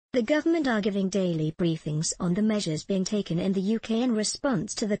The government are giving daily briefings on the measures being taken in the UK in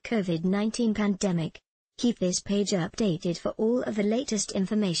response to the COVID-19 pandemic. Keep this page updated for all of the latest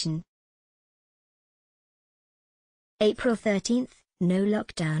information. April 13th, no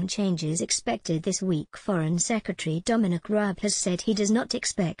lockdown changes expected this week. Foreign Secretary Dominic Raab has said he does not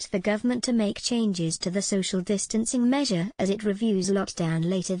expect the government to make changes to the social distancing measure as it reviews lockdown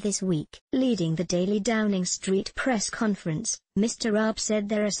later this week. Leading the daily Downing Street press conference, Mr. Raab said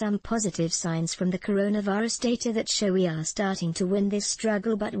there are some positive signs from the coronavirus data that show we are starting to win this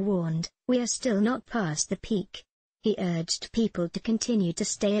struggle, but warned, we are still not past the peak. He urged people to continue to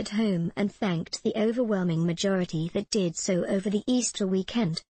stay at home and thanked the overwhelming majority that did so over the Easter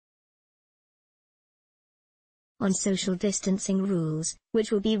weekend. On social distancing rules,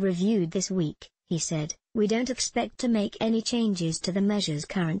 which will be reviewed this week, he said, "We don't expect to make any changes to the measures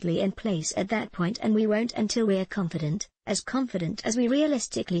currently in place at that point, and we won't until we are confident as we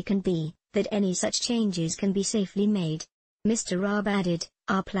realistically can be, that any such changes can be safely made." Mr. Raab added,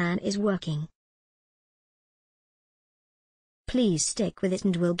 "Our plan is working. Please stick with it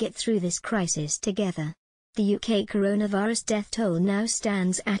and we'll get through this crisis together." The UK coronavirus death toll now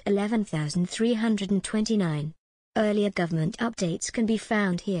stands at 11,329. Earlier government updates can be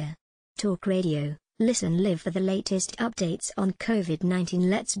found here. Talk Radio, listen live for the latest updates on COVID-19.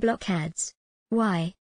 Let's block ads. Why?